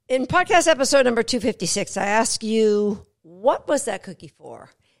In podcast episode number 256, I asked you, what was that cookie for?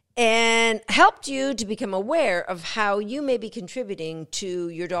 And helped you to become aware of how you may be contributing to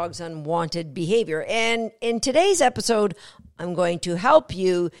your dog's unwanted behavior. And in today's episode, I'm going to help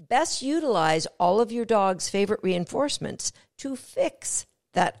you best utilize all of your dog's favorite reinforcements to fix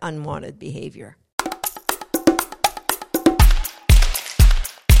that unwanted behavior.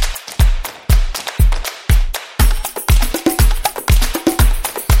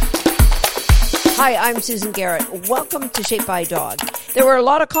 Hi, I'm Susan Garrett. Welcome to Shaped by Dog. There were a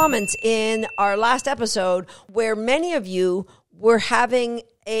lot of comments in our last episode where many of you were having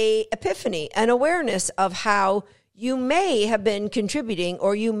an epiphany, an awareness of how you may have been contributing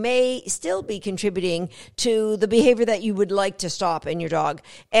or you may still be contributing to the behavior that you would like to stop in your dog.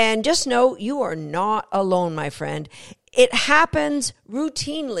 And just know you are not alone, my friend. It happens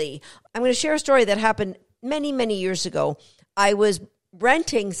routinely. I'm going to share a story that happened many, many years ago. I was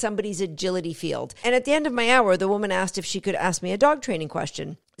renting somebody's agility field. And at the end of my hour, the woman asked if she could ask me a dog training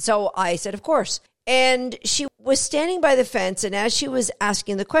question. So I said, of course. And she was standing by the fence, and as she was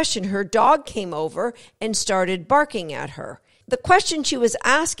asking the question, her dog came over and started barking at her. The question she was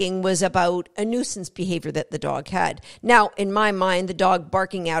asking was about a nuisance behavior that the dog had. Now, in my mind, the dog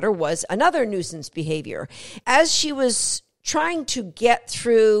barking at her was another nuisance behavior. As she was trying to get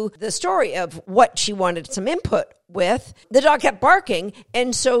through the story of what she wanted some input with, the dog kept barking,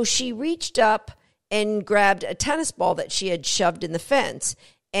 and so she reached up and grabbed a tennis ball that she had shoved in the fence,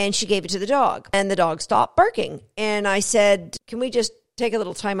 and she gave it to the dog, and the dog stopped barking. And I said, can we just take a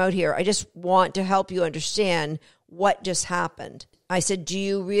little time out here? I just want to help you understand what just happened. I said, do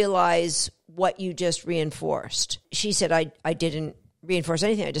you realize what you just reinforced? She said, I didn't reinforce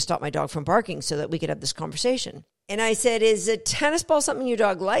anything. I just stopped my dog from barking so that we could have this conversation. And I said, is a tennis ball something your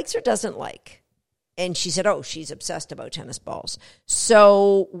dog likes or doesn't like? And she said, oh, she's obsessed about tennis balls.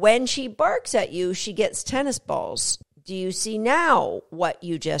 So when she barks at you, she gets tennis balls. Do you see now what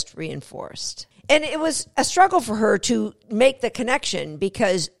you just reinforced? And it was a struggle for her to make the connection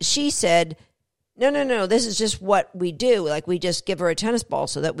because she said, no, this is just what we do. Like, we just give her a tennis ball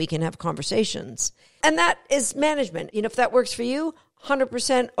so that we can have conversations. And that is management. You know, if that works for you,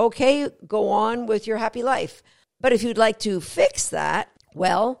 100% okay, go on with your happy life. But if you'd like to fix that,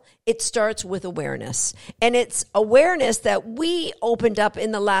 well, it starts with awareness. And it's awareness that we opened up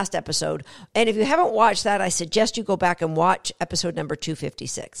in the last episode. And if you haven't watched that, I suggest you go back and watch episode number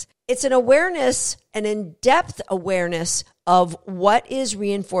 256. It's an awareness, an in-depth awareness of what is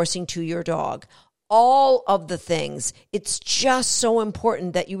reinforcing to your dog. All of the things. It's just so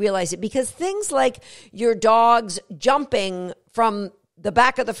important that you realize it, because things like your dog's jumping from the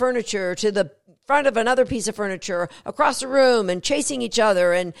back of the furniture to the front of another piece of furniture across the room and chasing each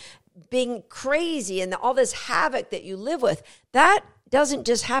other and being crazy and all this havoc that you live with, that doesn't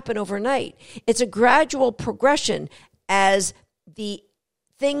just happen overnight. It's a gradual progression. As the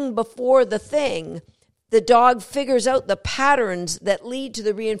thing before the thing, the dog figures out the patterns that lead to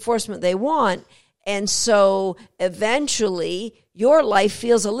the reinforcement they want. And so eventually your life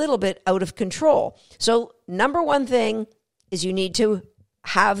feels a little bit out of control. So number one thing is you need to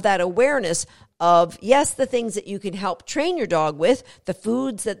have that awareness of, yes, the things that you can help train your dog with, the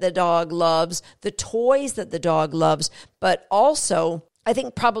foods that the dog loves, the toys that the dog loves, but also I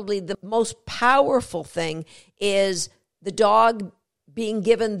think probably the most powerful thing is the dog being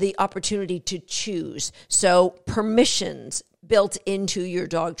given the opportunity to choose. So permissions built into your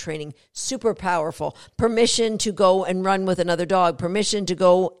dog training, super powerful. Permission to go and run with another dog, permission to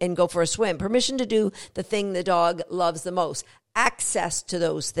go for a swim, permission to do the thing the dog loves the most. Access to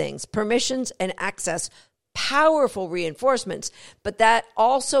those things, permissions and access, powerful reinforcements. But that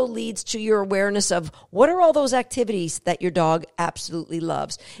also leads to your awareness of what are all those activities that your dog absolutely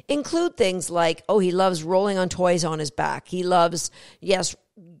loves. Include things like, oh, he loves rolling on toys on his back. He loves, yes,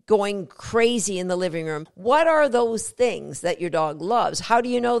 going crazy in the living room. What are those things that your dog loves? How do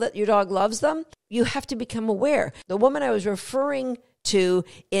you know that your dog loves them? You have to become aware. The woman I was referring to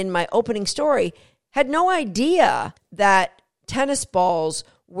in my opening story had no idea that tennis balls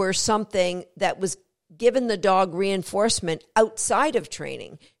were something that was given the dog reinforcement outside of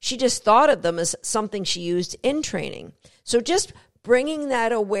training. She just thought of them as something she used in training. So just bringing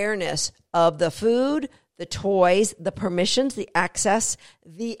that awareness of the food, the toys, the permissions, the access,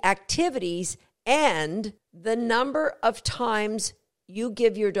 the activities, and the number of times you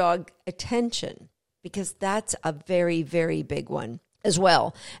give your dog attention, because that's a very, very big one. As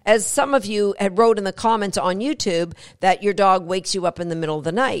well, as some of you had wrote in the comments on YouTube that your dog wakes you up in the middle of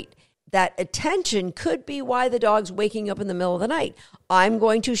the night. that attention could be why the dog's waking up in the middle of the night. I'm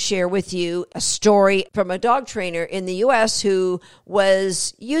going to share with you a story from a dog trainer in the US who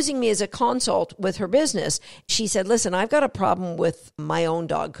was using me as a consult with her business. She said, listen, I've got a problem with my own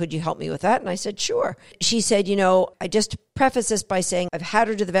dog. Could you help me with that? And I said, sure. She said, I just preface this by saying I've had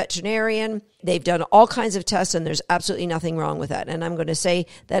her to the veterinarian. They've done all kinds of tests and there's absolutely nothing wrong with that. And I'm going to say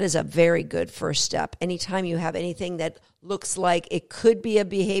that is a very good first step. Anytime you have anything that looks like it could be a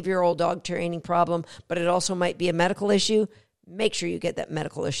behavioral dog training problem, but it also might be a medical issue, make sure you get that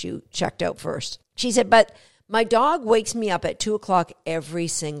medical issue checked out first. She said, but my dog wakes me up at 2:00 every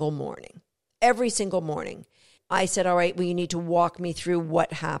single morning. Every single morning. I said, all right, well, you need to walk me through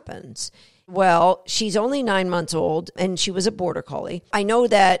what happens. Well, she's only 9 months old and she was a border collie. I know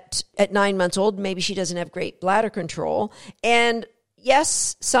that at 9 months old, maybe she doesn't have great bladder control. And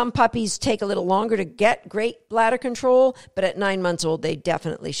yes, some puppies take a little longer to get great bladder control, but at 9 months old, they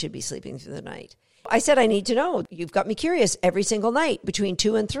definitely should be sleeping through the night. I said, I need to know. You've got me curious. Every single night between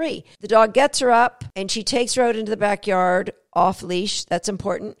 2 and 3. The dog gets her up and she takes her out into the backyard off leash. That's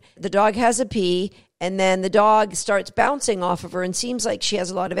important. The dog has a pee and then the dog starts bouncing off of her and seems like she has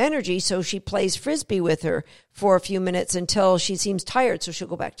a lot of energy. So she plays frisbee with her for a few minutes until she seems tired. So she'll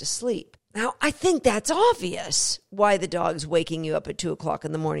go back to sleep. Now, I think that's obvious why the dog's waking you up at 2:00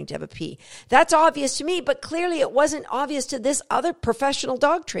 in the morning to have a pee. That's obvious to me, but clearly it wasn't obvious to this other professional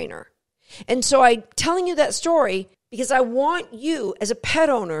dog trainer. And so I'm telling you that story because I want you as a pet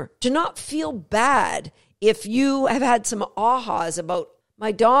owner to not feel bad if you have had some ahas about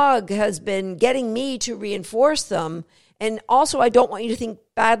my dog has been getting me to reinforce them. And also, I don't want you to think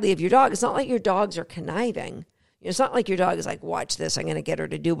badly of your dog. It's not like your dogs are conniving. It's not like your dog is like, watch this, I'm going to get her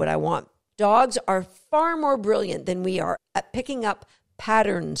to do what I want. Dogs are far more brilliant than we are at picking up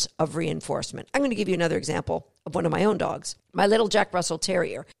patterns of reinforcement. I'm going to give you another example of one of my own dogs, my little Jack Russell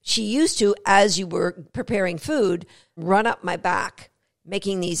Terrier. She used to, as you were preparing food, run up my back,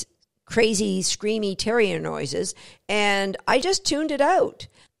 making these crazy, screamy terrier noises, and I just tuned it out.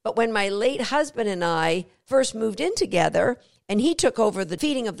 But when my late husband and I first moved in together, and he took over the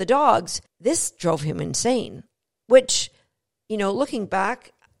feeding of the dogs, this drove him insane, which, looking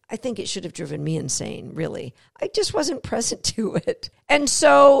back, I think it should have driven me insane, really. I just wasn't present to it. And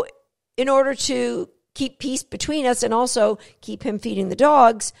so in order to keep peace between us and also keep him feeding the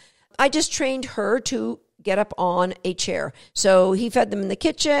dogs, I just trained her to get up on a chair. So he fed them in the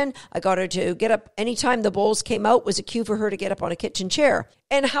kitchen. I got her to get up anytime the bowls came out was a cue for her to get up on a kitchen chair.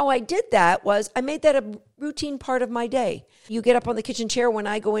 And how I did that was I made that a routine part of my day. You get up on the kitchen chair when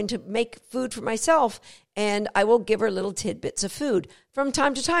I go in to make food for myself, and I will give her little tidbits of food from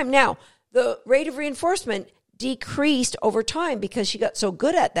time to time. Now, the rate of reinforcement decreased over time because she got so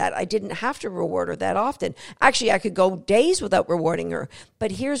good at that. I didn't have to reward her that often. Actually, I could go days without rewarding her.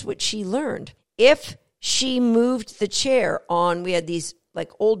 But here's what she learned. If she moved the chair on, we had these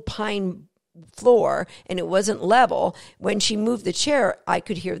like old pine floor and it wasn't level. When she moved the chair, I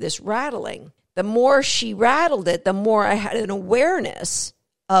could hear this rattling. The more she rattled it, the more I had an awareness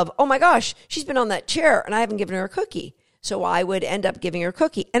of, oh my gosh, she's been on that chair and I haven't given her a cookie. So I would end up giving her a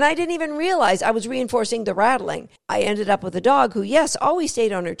cookie. And I didn't even realize I was reinforcing the rattling. I ended up with a dog who, yes, always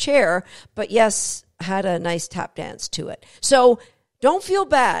stayed on her chair, but yes, had a nice tap dance to it. So don't feel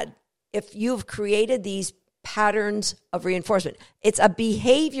bad if you've created these patterns of reinforcement. It's a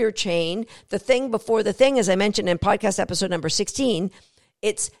behavior chain. The thing before the thing, as I mentioned in podcast episode number 16,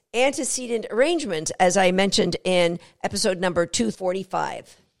 it's antecedent arrangements, as I mentioned in episode number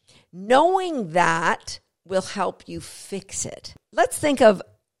 245. Knowing that will help you fix it. Let's think of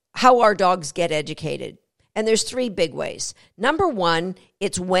how our dogs get educated. And there's 3 big ways. Number 1,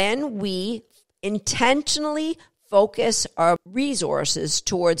 it's when we intentionally focus our resources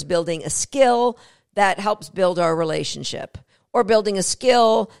towards building a skill that helps build our relationship, or building a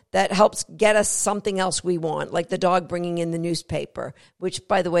skill that helps get us something else we want, like the dog bringing in the newspaper, which,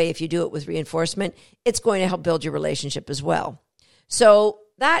 by the way, if you do it with reinforcement, it's going to help build your relationship as well. So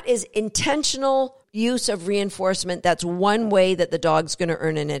that is intentional use of reinforcement. That's one way that the dog's going to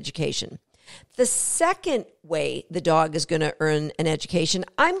earn an education. The second way the dog is going to earn an education,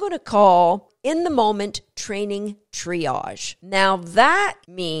 I'm going to call in the moment training triage. Now that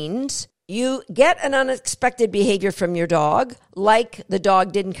means you get an unexpected behavior from your dog, like the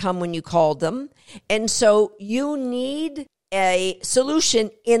dog didn't come when you called them. And so you need a solution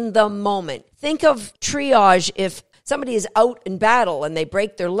in the moment. Think of triage if somebody is out in battle and they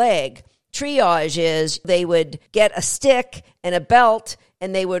break their leg. Triage is they would get a stick and a belt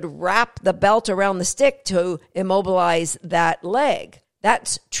and they would wrap the belt around the stick to immobilize that leg.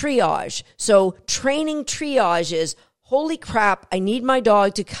 That's triage. So training triage is holy crap, I need my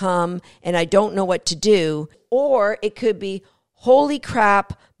dog to come and I don't know what to do. Or it could be, holy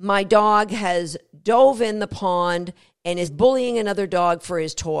crap, my dog has dove in the pond and is bullying another dog for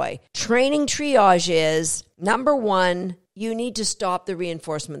his toy. Training triage is, number one, you need to stop the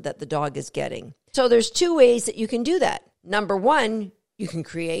reinforcement that the dog is getting. So there's two ways that you can do that. Number one, you can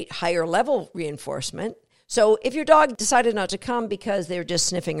create higher level reinforcement. So if your dog decided not to come because they're just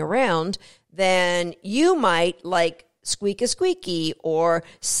sniffing around, then you might like squeak a squeaky or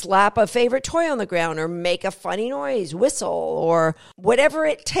slap a favorite toy on the ground or make a funny noise, whistle, or whatever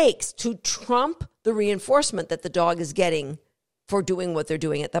it takes to trump the reinforcement that the dog is getting for doing what they're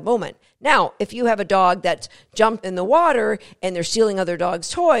doing at that moment. Now, if you have a dog that's jumped in the water and they're stealing other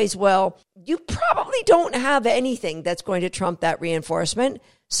dogs' toys, well, you probably don't have anything that's going to trump that reinforcement,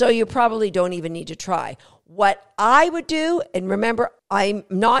 so you probably don't even need to try. What I would do, and remember, I'm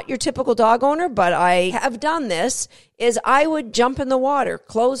not your typical dog owner, but I have done this, is I would jump in the water,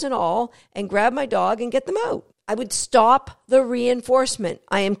 clothes and all, and grab my dog and get them out. I would stop the reinforcement.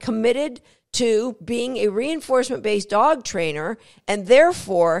 I am committed to being a reinforcement-based dog trainer, and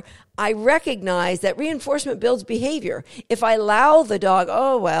therefore, I recognize that reinforcement builds behavior. If I allow the dog,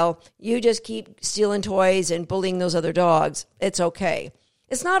 oh, well, you just keep stealing toys and bullying those other dogs, it's okay.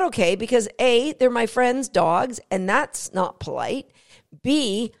 It's not okay because A, they're my friends' dogs, and that's not polite.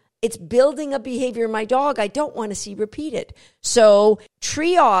 B, it's building a behavior in my dog I don't want to see repeated. So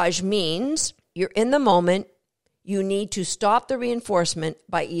triage means you're in the moment. You need to stop the reinforcement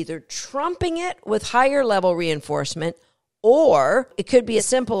by either trumping it with higher level reinforcement, or it could be as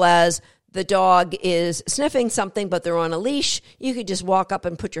simple as the dog is sniffing something, but they're on a leash. You could just walk up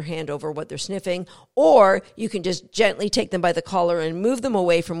and put your hand over what they're sniffing, or you can just gently take them by the collar and move them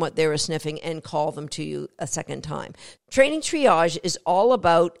away from what they were sniffing and call them to you a second time. Training triage is all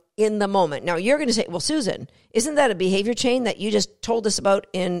about in the moment. Now, you're going to say, well, Susan, isn't that a behavior chain that you just told us about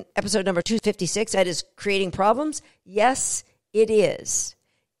in episode number 256 that is creating problems? Yes, it is.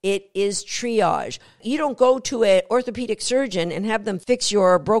 It is triage. You don't go to an orthopedic surgeon and have them fix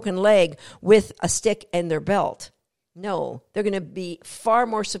your broken leg with a stick and their belt. No, they're going to be far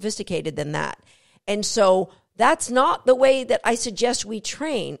more sophisticated than that. And so that's not the way that I suggest we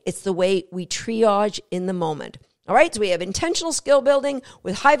train. It's the way we triage in the moment. All right, so we have intentional skill building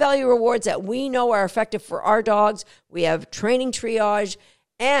with high-value rewards that we know are effective for our dogs. We have training triage.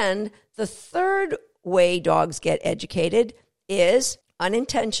 And the third way dogs get educated is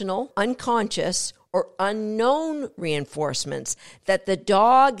unintentional, unconscious, or unknown reinforcements that the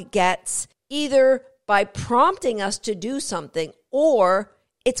dog gets either by prompting us to do something or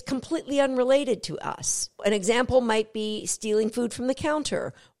it's completely unrelated to us. An example might be stealing food from the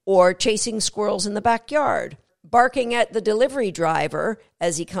counter or chasing squirrels in the backyard, barking at the delivery driver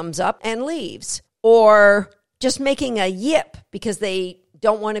as he comes up and leaves, or just making a yip because they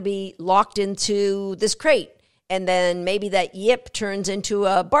don't want to be locked into this crate. And then maybe that yip turns into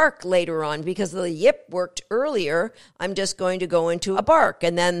a bark later on because the yip worked earlier. I'm just going to go into a bark.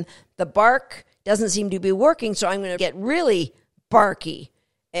 And then the bark doesn't seem to be working, so I'm going to get really barky.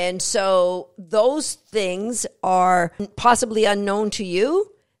 And so those things are possibly unknown to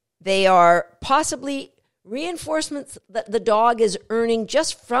you. They are possibly reinforcements that the dog is earning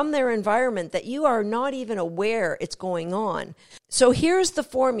just from their environment that you are not even aware it's going on. So here's the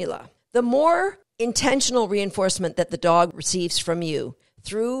formula. The more intentional reinforcement that the dog receives from you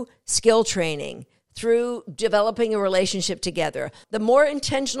through skill training, through developing a relationship together, the more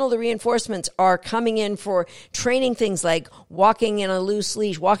intentional the reinforcements are coming in for training things like walking in a loose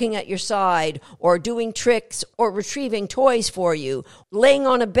leash, walking at your side, or doing tricks, or retrieving toys for you, laying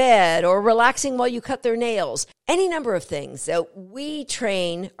on a bed, or relaxing while you cut their nails. Any number of things that we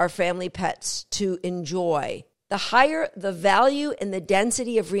train our family pets to enjoy. The higher the value and the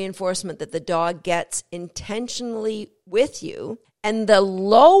density of reinforcement that the dog gets intentionally with you, and the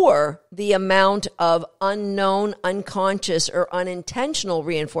lower the amount of unknown, unconscious, or unintentional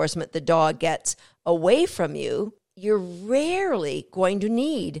reinforcement the dog gets away from you, you're rarely going to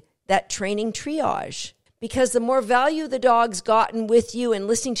need that training triage. Because the more value the dog's gotten with you and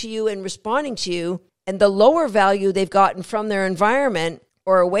listening to you and responding to you, and the lower value they've gotten from their environment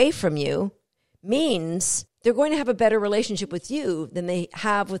or away from you, means they're going to have a better relationship with you than they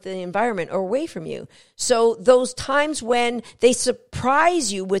have with the environment or away from you. So those times when they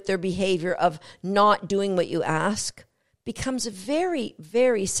surprise you with their behavior of not doing what you ask becomes very,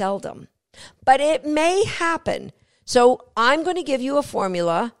 very seldom. But it may happen. So I'm going to give you a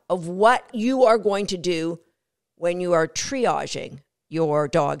formula of what you are going to do when you are triaging your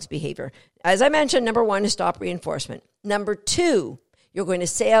dog's behavior. As I mentioned, number one is stop reinforcement. Number two, you're going to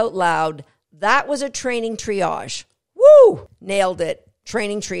say out loud, that was a training triage. Woo! Woo! Nailed it.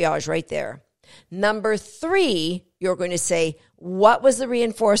 Training triage right there. Number 3, you're going to say, what was the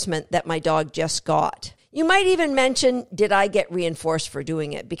reinforcement that my dog just got? You might even mention, did I get reinforced for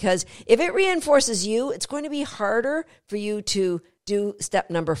doing it? Because if it reinforces you, it's going to be harder for you to do step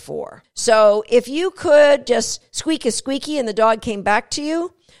number 4. So if you could just squeak a squeaky and the dog came back to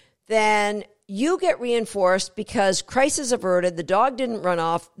you, then you get reinforced because crisis averted. The dog didn't run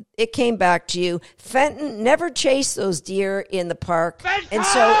off. It came back to you. Fenton never chased those deer in the park, and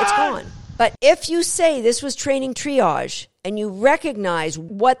so it's gone. But if you say this was training triage and you recognize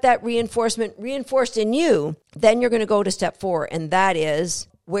what that reinforcement reinforced in you, then you're going to go to step 4, and that is,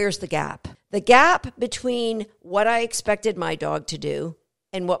 where's the gap? The gap between what I expected my dog to do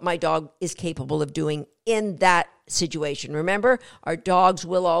and what my dog is capable of doing in that situation. Remember, our dogs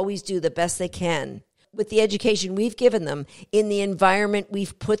will always do the best they can with the education we've given them in the environment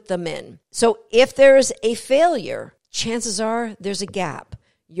we've put them in. So if there's a failure, chances are there's a gap.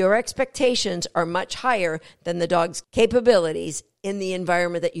 Your expectations are much higher than the dog's capabilities in the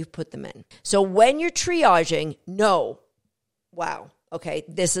environment that you've put them in. So when you're triaging, know, wow, okay,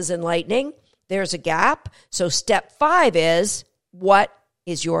 this is enlightening. There's a gap. So step 5 is, what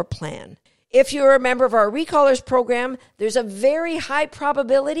is your plan? If you're a member of our Recallers program, there's a very high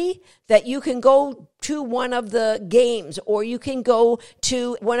probability that you can go to one of the games, or you can go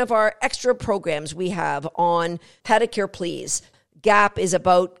to one of our extra programs we have on Pedicure Please. GAP is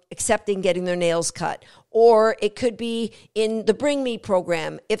about accepting getting their nails cut. Or it could be in the Bring Me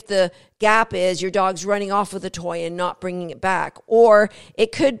program if the gap is your dog's running off with a toy and not bringing it back. Or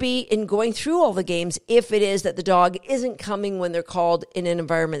it could be in going through all the games if it is that the dog isn't coming when they're called in an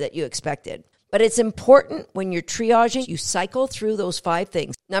environment that you expected. But it's important when you're triaging, you cycle through those 5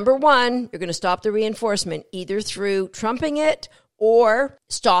 things. Number 1, you're going to stop the reinforcement either through trumping it or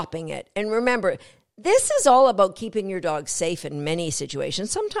stopping it. And remember, this is all about keeping your dog safe in many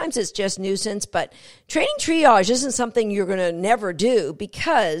situations. Sometimes it's just nuisance, but training triage isn't something you're going to never do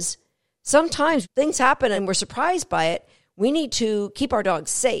because sometimes things happen and we're surprised by it. We need to keep our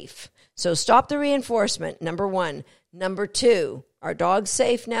dogs safe. So stop the reinforcement, number 1. Number 2, our dog's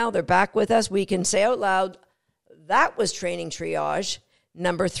safe now. They're back with us. We can say out loud, that was training triage.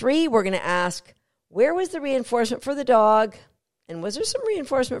 Number 3, we're going to ask, where was the reinforcement for the dog? And was there some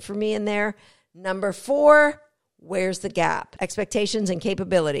reinforcement for me in there? Number 4, where's the gap? Expectations and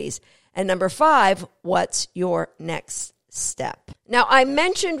capabilities. And number 5, what's your next step? Now, I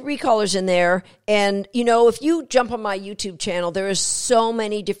mentioned Recallers in there, and if you jump on my YouTube channel, there is so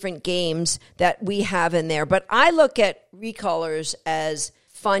many different games that we have in there, but I look at Recallers as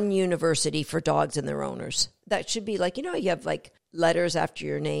fun university for dogs and their owners. That should be like, you have like letters after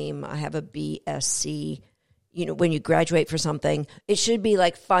your name. I have a BSc. When you graduate for something, it should be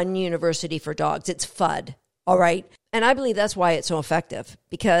like fun university for dogs. It's FUD, all right? And I believe that's why it's so effective,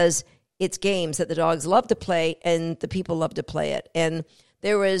 because it's games that the dogs love to play and the people love to play it. And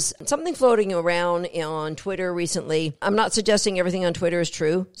there was something floating around on Twitter recently. I'm not suggesting everything on Twitter is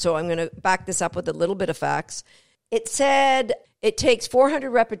true, so I'm going to back this up with a little bit of facts. It said it takes 400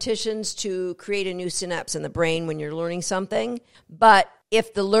 repetitions to create a new synapse in the brain when you're learning something, but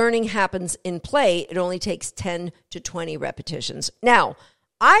if the learning happens in play, it only takes 10 to 20 repetitions. Now,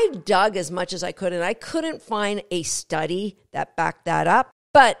 I dug as much as I could, and I couldn't find a study that backed that up.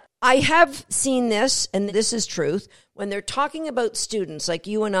 But I have seen this, and this is truth, when they're talking about students, like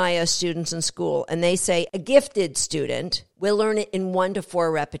you and I as students in school, and they say a gifted student will learn it in 1 to 4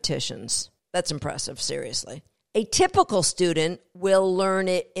 repetitions. That's impressive, seriously. A typical student will learn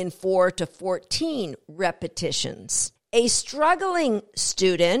it in 4 to 14 repetitions. A struggling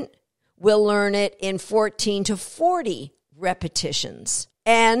student will learn it in 14 to 40 repetitions.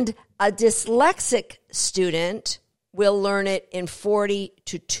 And a dyslexic student will learn it in 40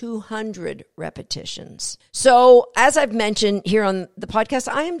 to 200 repetitions. So, as I've mentioned here on the podcast,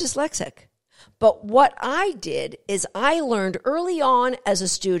 I am dyslexic. But what I did is I learned early on as a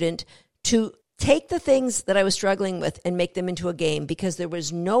student to take the things that I was struggling with and make them into a game, because there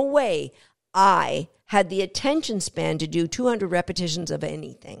was no way I had the attention span to do 200 repetitions of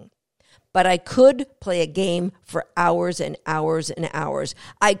anything. But I could play a game for hours and hours and hours.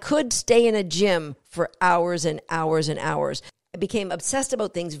 I could stay in a gym for hours and hours and hours. I became obsessed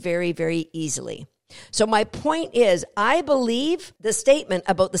about things very, very easily. So my point is, I believe the statement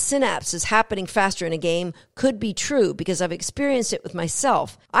about the synapses happening faster in a game could be true because I've experienced it with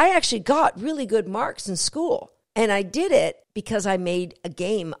myself. I actually got really good marks in school, and I did it because I made a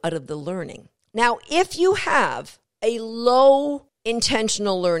game out of the learning. Now, if you have a low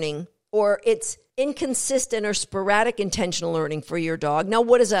intentional learning, or it's inconsistent or sporadic intentional learning for your dog. Now,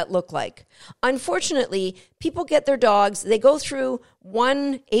 what does that look like? Unfortunately, people get their dogs, they go through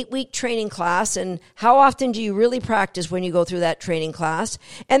one 8-week training class, and how often do you really practice when you go through that training class?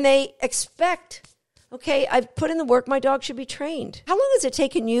 And they expect, okay, I've put in the work, my dog should be trained. How long has it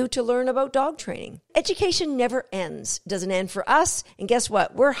taken you to learn about dog training? Education never ends. It doesn't end for us. And guess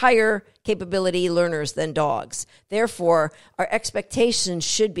what? We're higher capability learners than dogs. Therefore, our expectations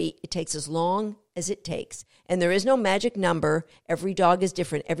should be, it takes as long as it takes. And there is no magic number. Every dog is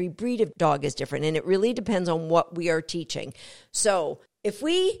different. Every breed of dog is different. And it really depends on what we are teaching. So if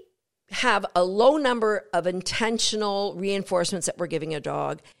we have a low number of intentional reinforcements that we're giving a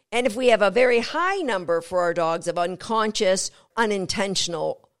dog, and if we have a very high number for our dogs of unconscious,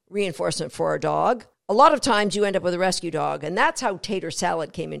 unintentional reinforcement for our dog, a lot of times you end up with a rescue dog. And that's how Tater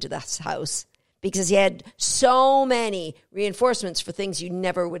Salad came into this house, because he had so many reinforcements for things you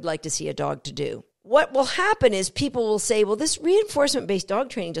never would like to see a dog to do. What will happen is people will say, well, this reinforcement-based dog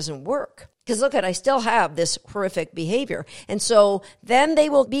training doesn't work. Because look I still have this horrific behavior. And so then they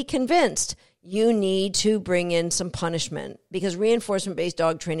will be convinced you need to bring in some punishment because reinforcement-based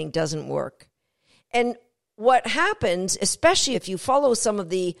dog training doesn't work. And what happens, especially if you follow some of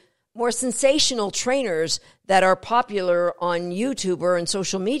the more sensational trainers that are popular on YouTube or in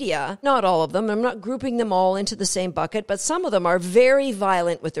social media, not all of them, I'm not grouping them all into the same bucket, but some of them are very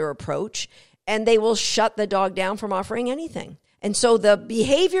violent with their approach, and they will shut the dog down from offering anything. And so the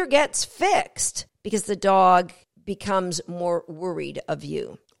behavior gets fixed because the dog becomes more worried of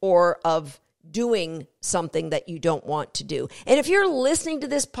you or of doing something that you don't want to do. And if you're listening to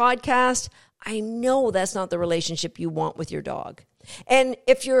this podcast, I know that's not the relationship you want with your dog. And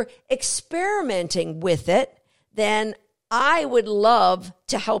if you're experimenting with it, then I would love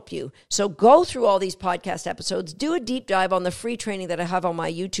to help you. So go through all these podcast episodes, do a deep dive on the free training that I have on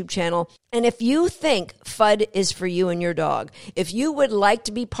my YouTube channel. And if you think FUD is for you and your dog, if you would like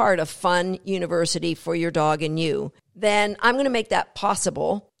to be part of Fun University for your dog and you, then I'm going to make that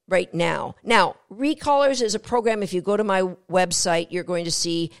possible right now. Now, Recallers is a program. If you go to my website, you're going to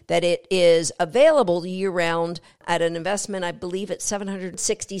see that it is available year-round at an investment, I believe, at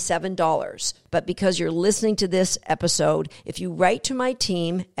 $767. But because you're listening to this episode, if you write to my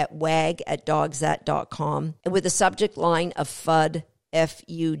team at wag@dogsthat.com with the subject line of FUD,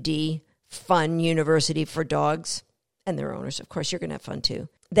 F-U-D, Fun University for Dogs, and their owners, of course, you're going to have fun too,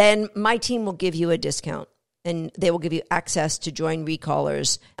 then my team will give you a discount. And they will give you access to join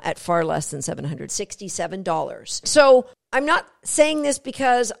Recallers at far less than $767. So I'm not saying this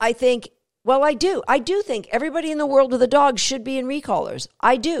because I think, well, I do. I do think everybody in the world with a dog should be in Recallers.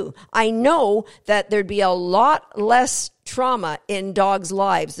 I do. I know that there'd be a lot less trauma in dogs'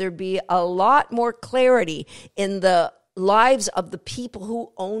 lives. There'd be a lot more clarity in the lives of the people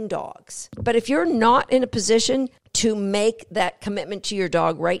who own dogs. But if you're not in a position to make that commitment to your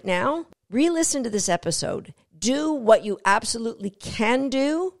dog right now, re-listen to this episode, do what you absolutely can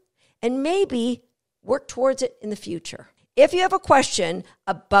do, and maybe work towards it in the future. If you have a question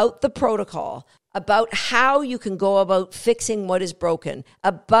about the protocol, about how you can go about fixing what is broken,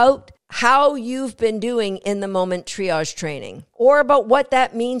 about how you've been doing in the moment triage training, or about what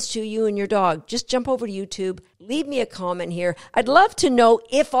that means to you and your dog, just jump over to YouTube, leave me a comment here. I'd love to know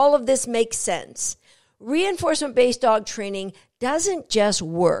if all of this makes sense. Reinforcement-based dog training doesn't just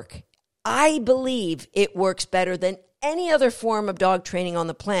work. I believe it works better than any other form of dog training on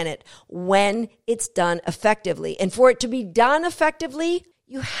the planet when it's done effectively. And for it to be done effectively,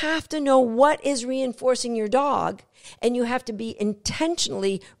 you have to know what is reinforcing your dog, and you have to be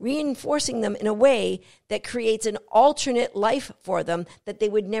intentionally reinforcing them in a way that creates an alternate life for them that they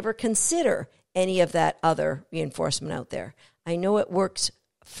would never consider any of that other reinforcement out there. I know it works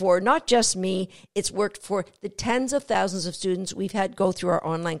for not just me, it's worked for the tens of thousands of students we've had go through our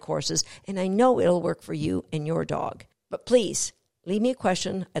online courses, and I know it'll work for you and your dog. But please, leave me a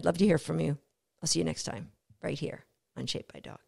question. I'd love to hear from you. I'll see you next time, right here on Shaped by Dog.